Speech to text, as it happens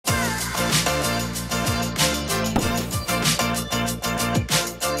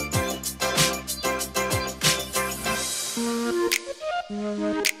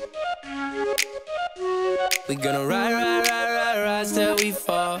We gonna rise till we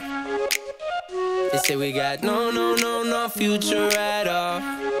fall. They say we got no future at all.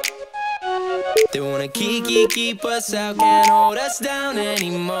 They wanna keep us out, can't hold us down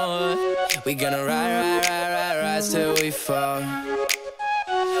anymore. We gonna rise till we fall.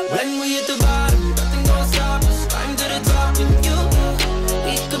 When we hit the bottom, nothing gonna stop us. Climb to the top with you.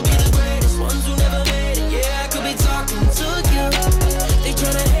 We could be the greatest ones who never made it. Yeah, I could be talking to you. They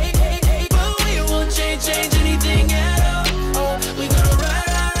tryna hate, but we won't change anything at all. Oh, we gonna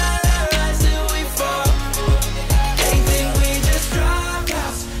rise till we fall. They think we just dropped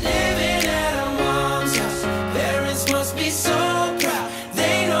out, living at our mom's house. Parents must be so proud,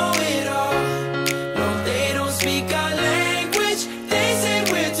 they know it all. No, they don't speak our language. They say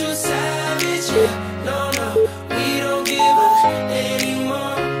we're too savage. Yeah, no, we don't give up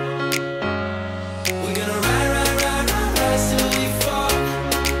anymore. We're gonna rise till we fall.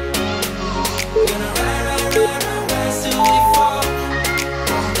 We're gonna rise till we fall.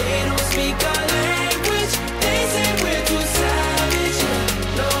 They don't speak our language. They say we're too savage.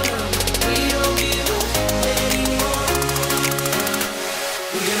 Yeah, no, we don't give up anymore.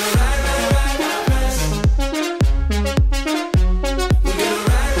 We're gonna rise. We're gonna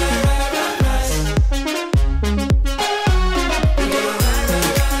rise.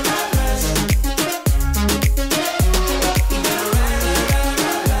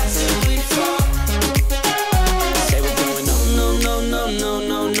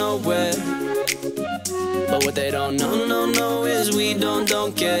 Nowhere. But what they don't know is we don't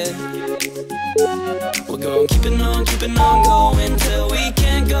care. We're gonna keep it on going till we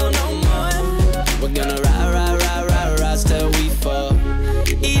can't go no more. We're gonna rise till we fall.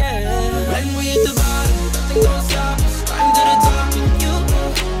 Yeah. When we hit the bottom, nothing gonna stop us. Climb to the top with you.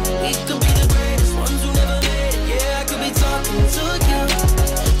 We could be the greatest ones who never made it. Yeah, I could be talking to you.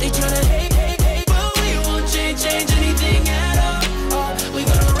 They tryna hate, but we won't change anything at all. We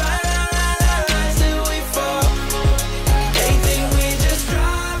gonna rise till we fall. They think we just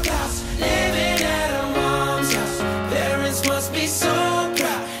dropped out, living at our mom's house. Parents must be so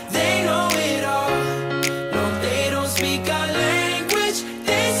proud, they know it all. No, they don't speak our language.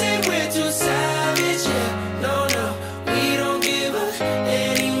 They say we're too savage. Yeah, no, we don't give up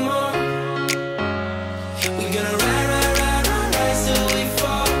anymore. We gonna rise till we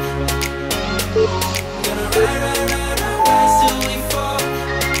fall. Gonna rise till we fall.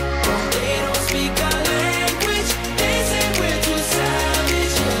 They don't speak our language. They say we're too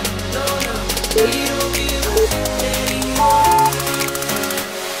savage. Yeah, no, we don't give up anymore.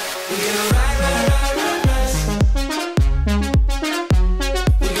 We gonna rise. We gonna rise.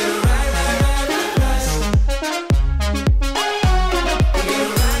 We gonna rise. We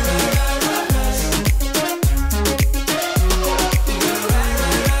gonna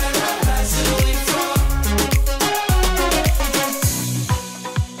rise till we fall.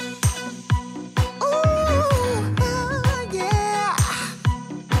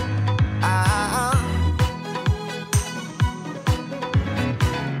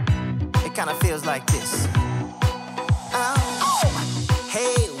 It kind of feels like this. Oh,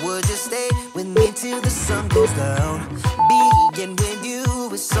 hey, would you stay with me till the sun goes down? Being with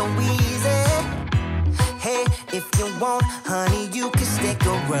you is so easy. Hey, if you want, honey, you can stick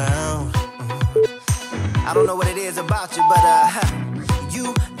around. I don't know what it is about you, but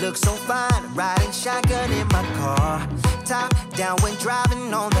you look so fine, riding shotgun in my car, top down when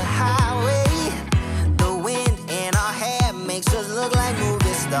driving on the highway. The wind in our hair makes us look like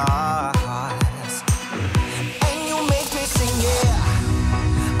movie stars. And you make me sing, yeah.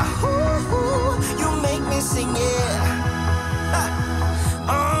 Ooh, you make me sing, yeah.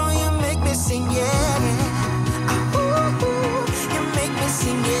 Oh, you make me sing, yeah. Ooh, you make me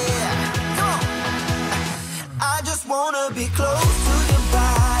sing, yeah. Come on. I just wanna be close to your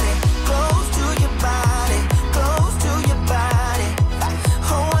body, close to your body, close to your body.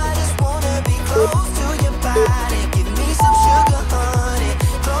 Oh, I just wanna be close to your body. Give me some sugar, honey,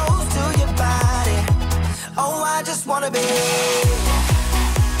 close to your body. Oh, I just wanna be.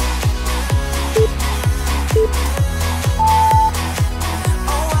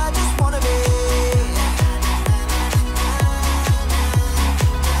 Oh, I just wanna be.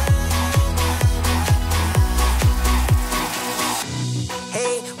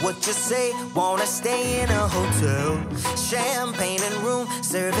 Hey, what you say? Wanna stay in a hotel? Champagne and room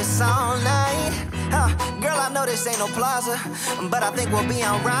service all night. Girl, I know this ain't no plaza, but I think we'll be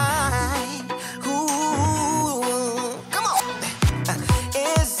alright. Ooh, come on.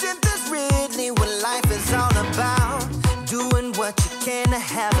 Isn't this really what life is all about? Doing what you can to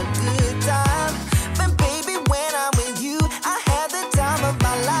have a good time. But baby, when I'm with you, I have the time of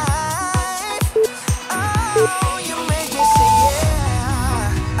my life. Oh,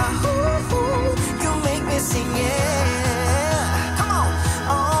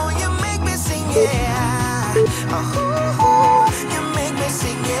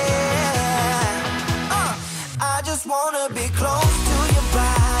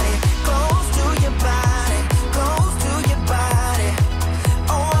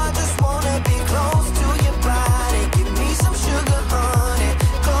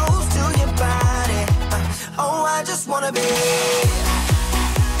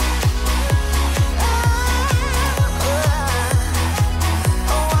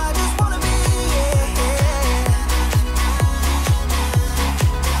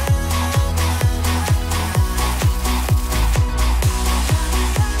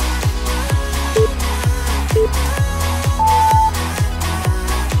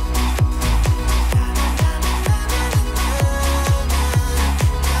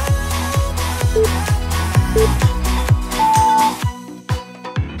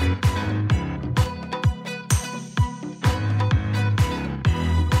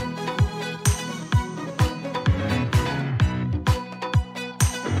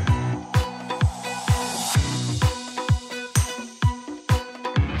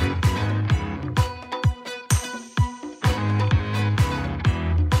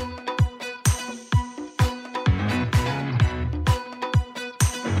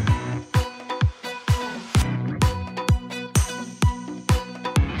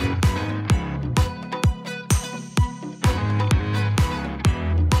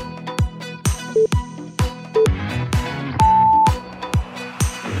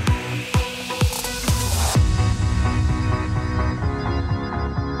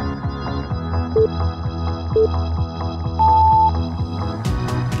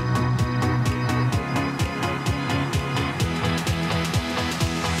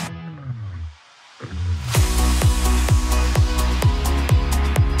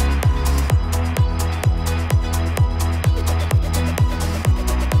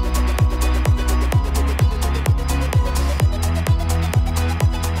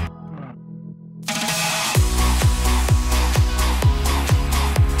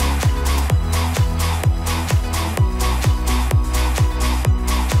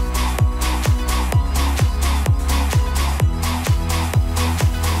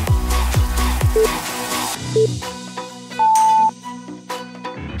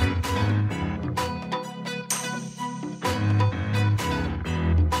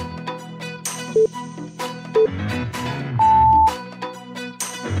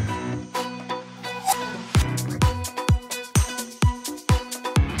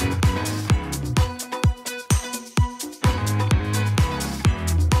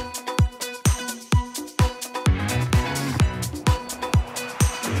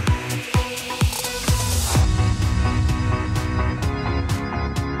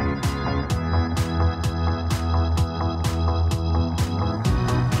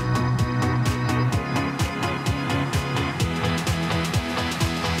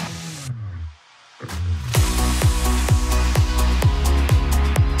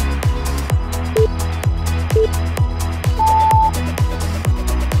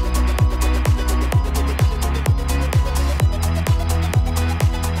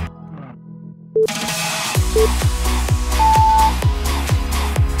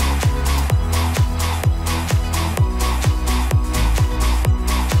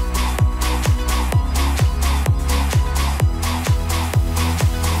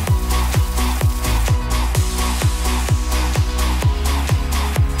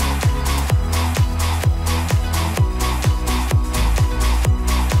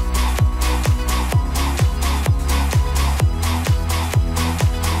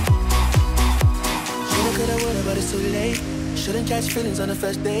 feelings on the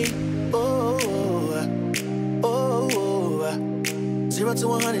first date. Oh, oh, oh. 0 to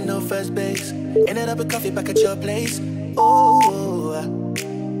 100, no first base. Ended up with coffee back at your place. Oh,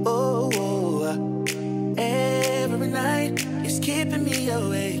 oh, oh. Every night it's keeping me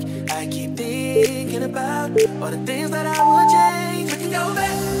awake. I keep thinking about all the things that I would change. We can go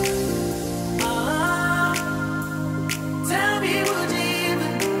back. Tell me, would you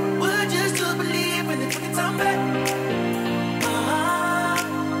even, would you still believe in it? We can turn back.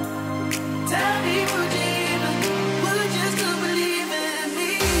 Tell me, would you even, would you still believe in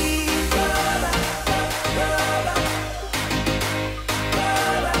me?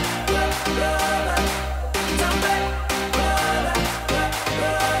 Turn back.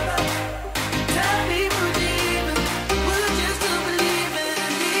 Tell me, would you even, would you still believe in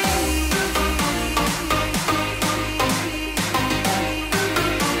me?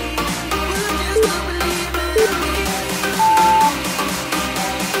 Would you still believe in me?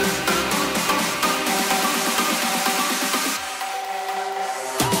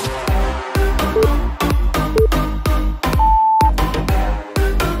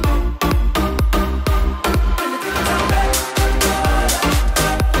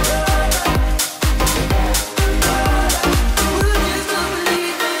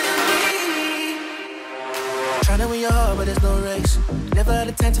 Tryna win your heart, but there's no race. Never had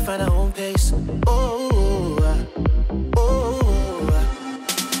the time to find our own pace. Oh,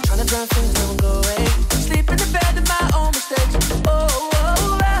 tryna drown things, don't go away. Sleep in the bed of my own mistakes.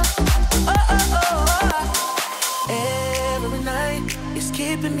 Every night it's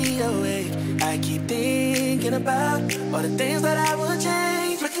keeping me awake. I keep thinking about all the things that I would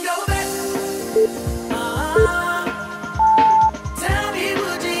change. We can go back. Tell me,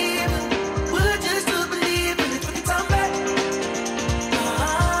 would you even, would you still believe in it? We can turn back.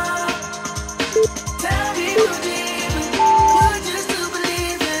 Tell me, would you even, would you still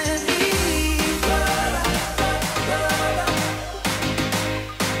believe in me?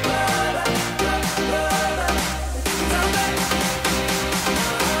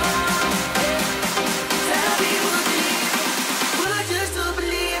 Tell me, would you even, would you still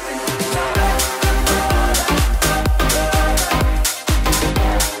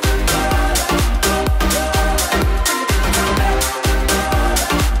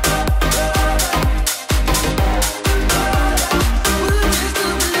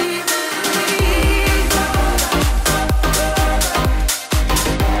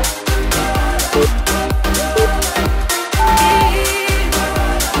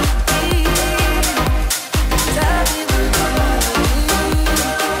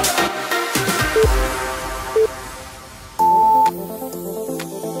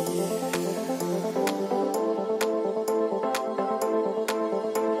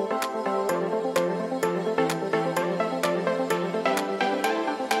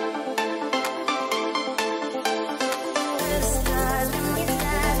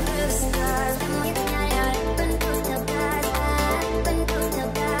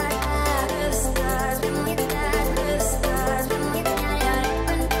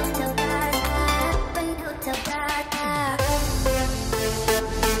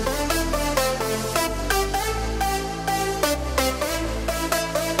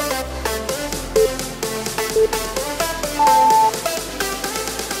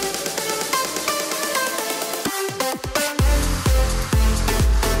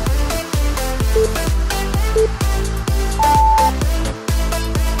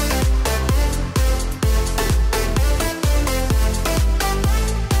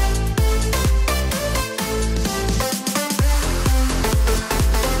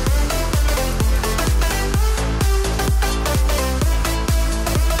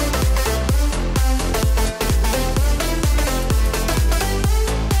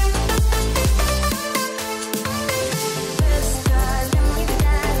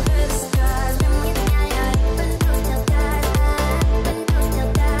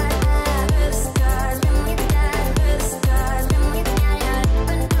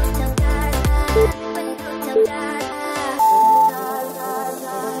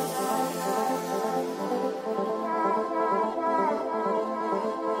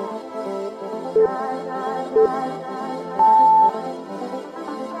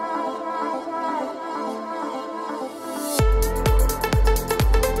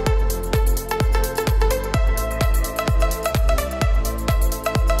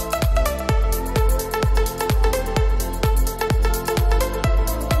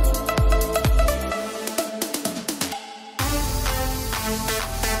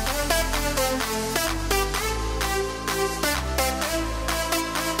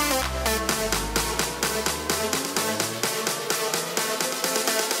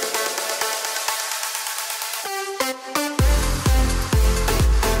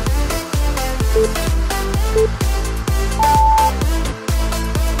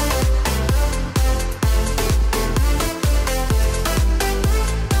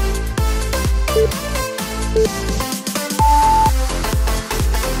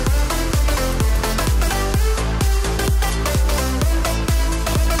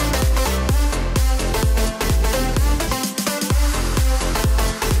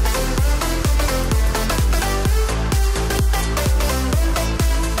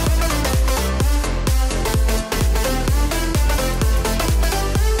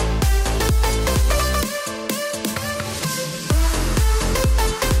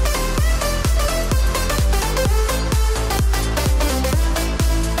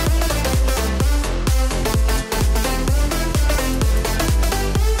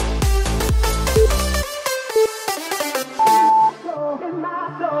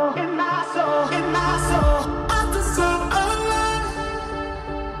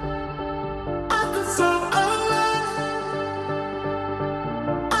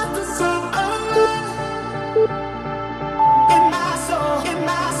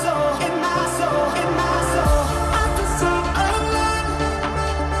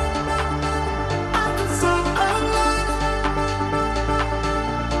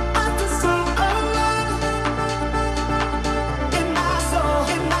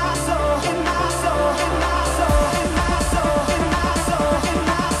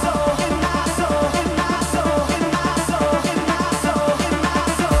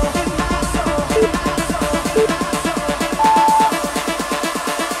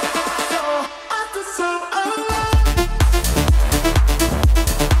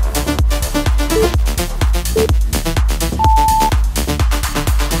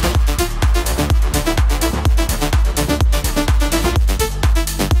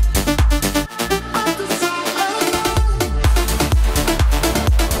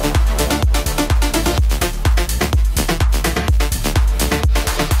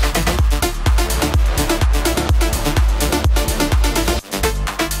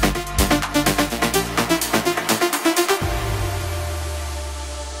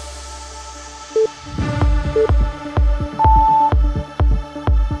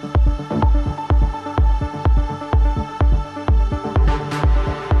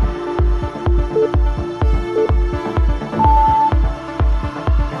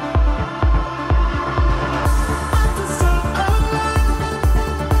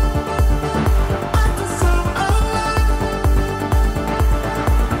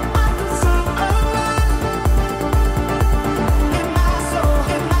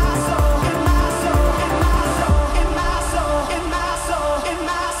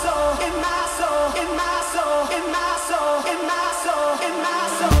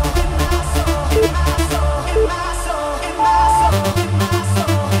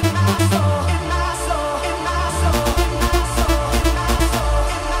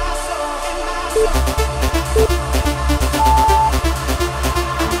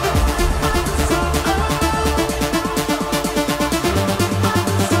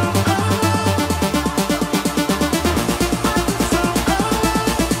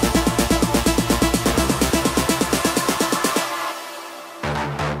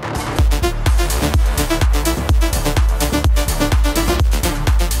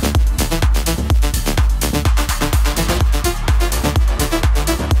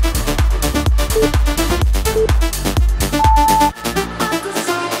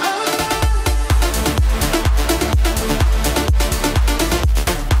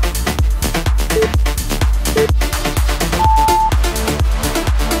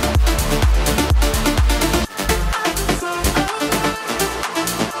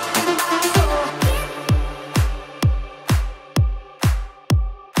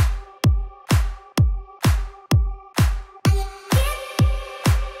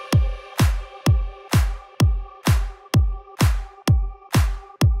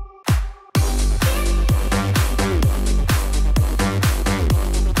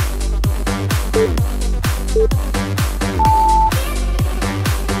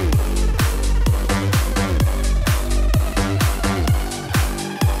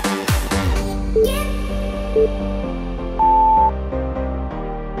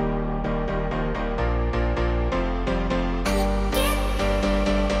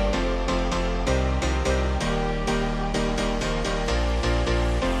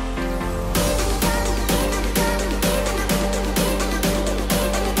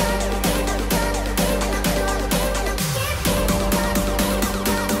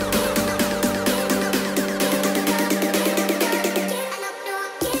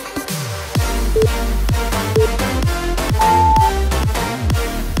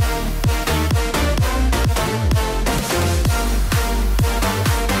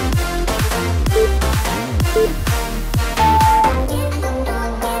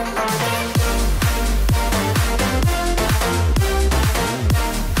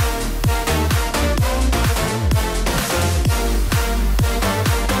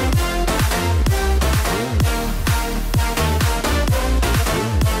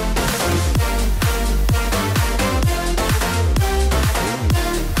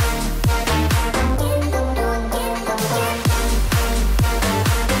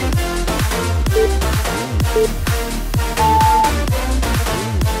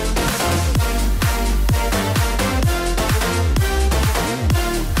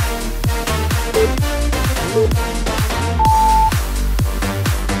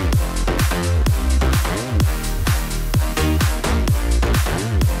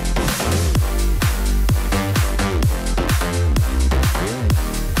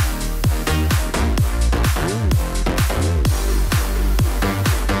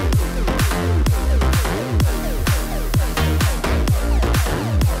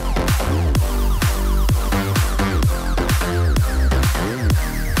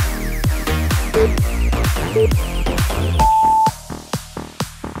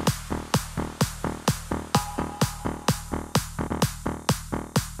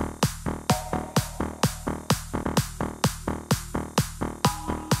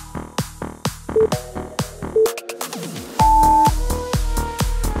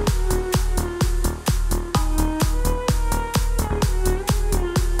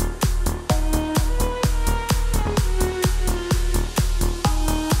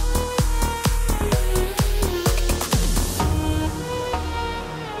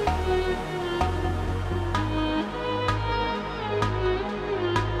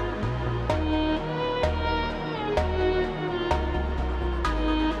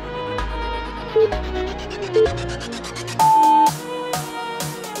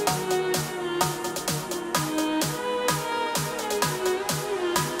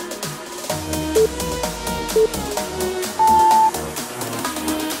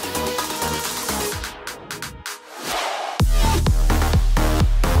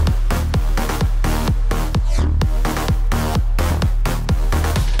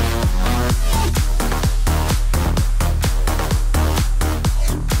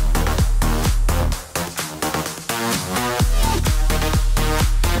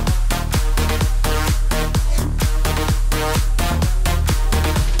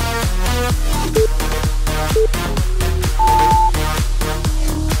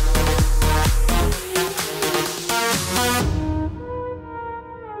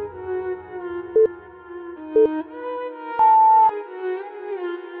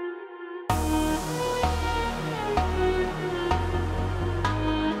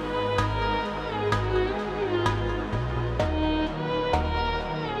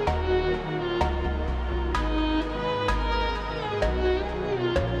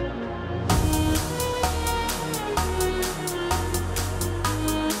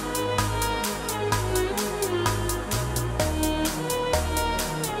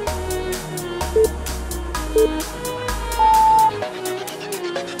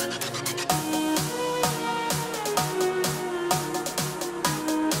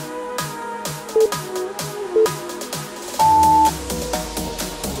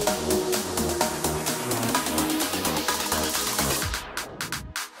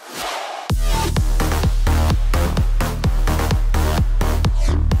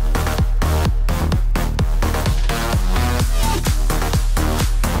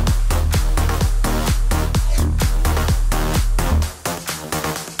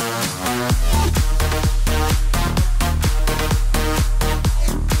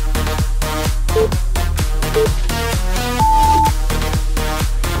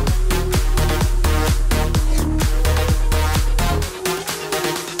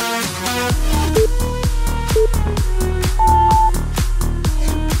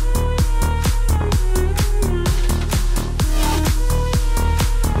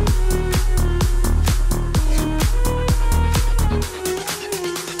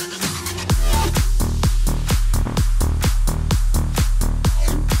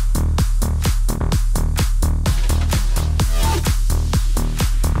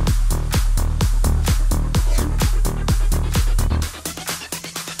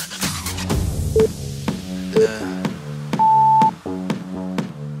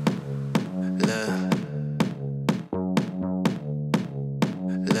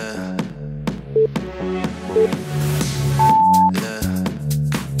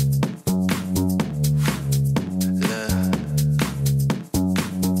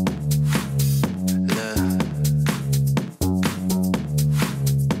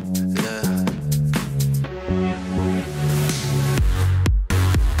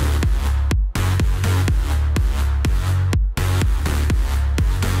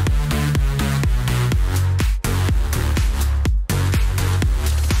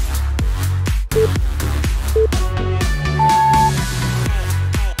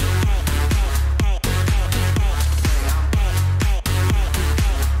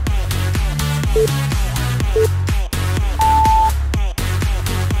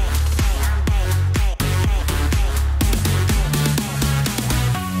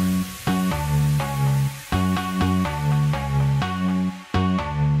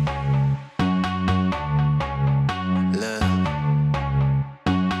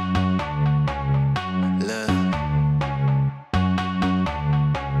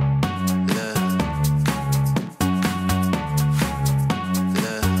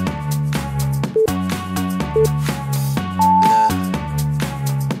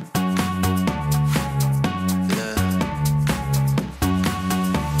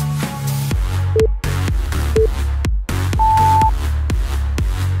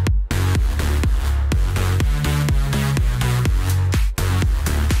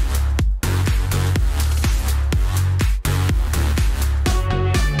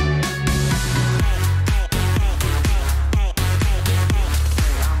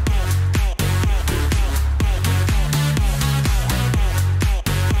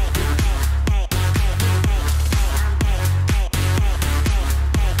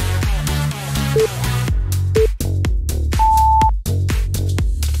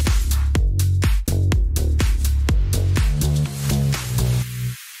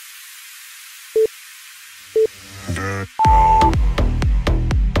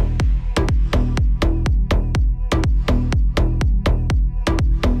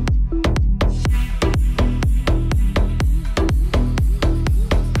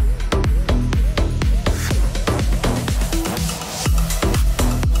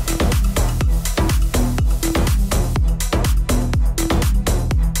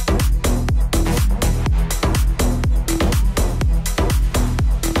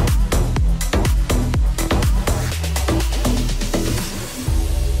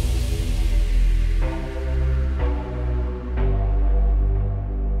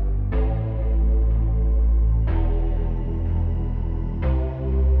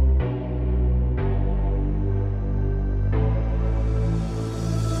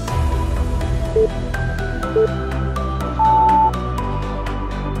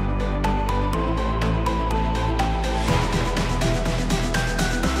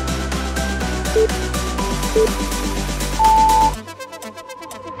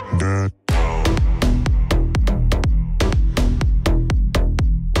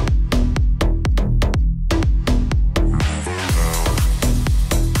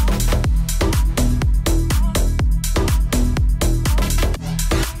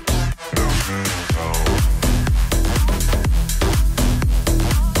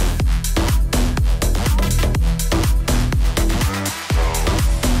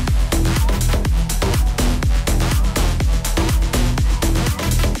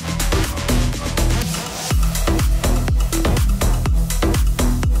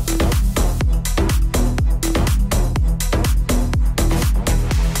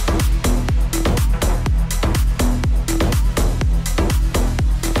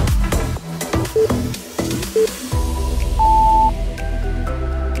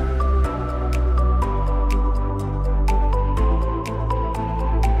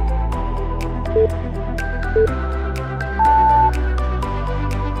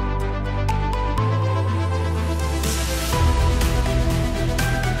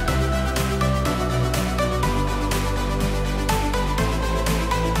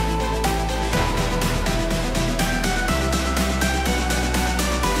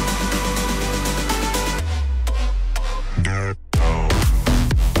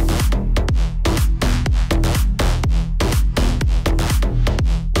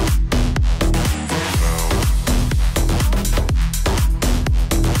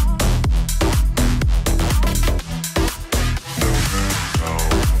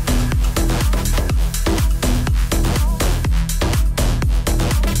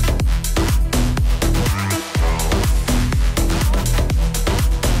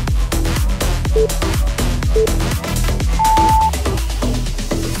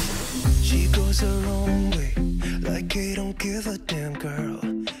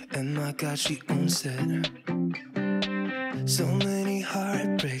She owns it. So many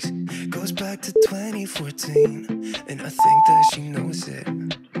heartbreaks, goes back to 2014, and I think that she knows it.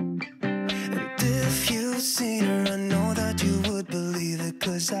 And if you've seen her, I know that you would believe it,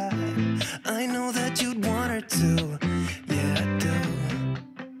 'cause I know that you'd want her to. Yeah, I do.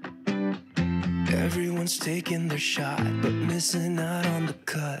 Everyone's taking their shot, but missing out on the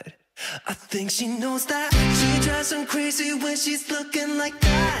cut. I think she knows that. She drives them crazy when she's looking like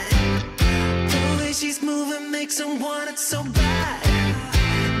that. She's moving, makes them want it so bad.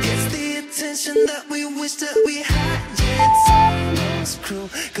 Gets the attention that we wish that we had. Yeah, it's almost cruel,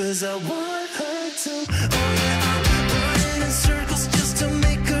 'cause I want her to. Oh yeah, I'm running in circles just to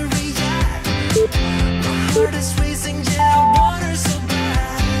make her react. My heart is racing, yeah, I want her so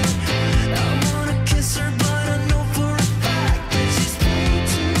bad. I wanna kiss her, but I know for a fact that she's way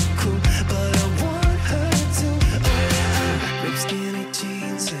too cool. But I want her to. Oh yeah, ripped skinny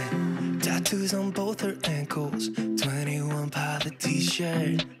jeans and tattoos on both her ankles, 21 pilot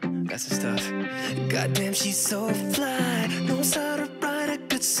t-shirt, that's the stuff. Goddamn, she's so fly, knows how to write a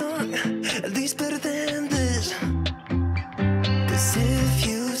good song, at least better than this. 'Cause if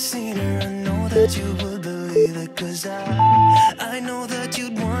you've seen her, I know that you would believe it, 'cause I know that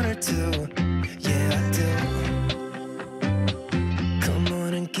you'd want her to. Yeah, I do. Come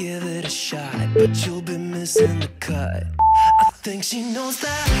on and give it a shot, but you'll be missing the cut. I think she knows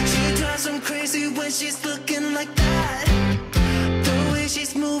that. She drives them crazy when she's looking like that. The way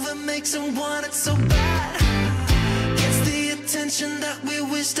she's moving makes them want it so bad. Gets the attention that we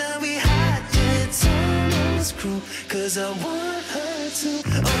wish that we had. Yeah, it's almost cruel, 'cause I want her to.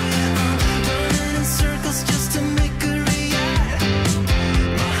 Oh yeah, I'm running in circles just to make her react.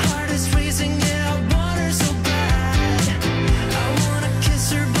 My heart is racing, yeah, I want her so bad. I wanna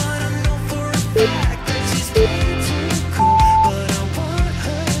kiss her, but I know for a fact that she's way too cool.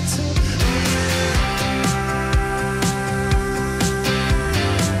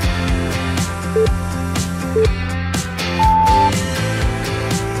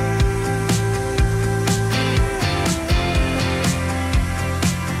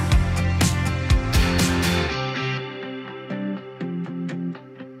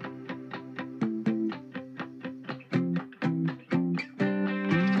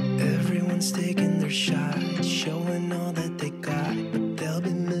 Everyone's taking their shot, showing all that they got, but they'll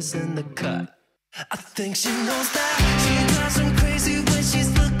be missing the cut. I think she knows that. She drives them crazy when she's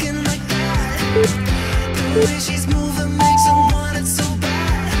looking like that. The way she's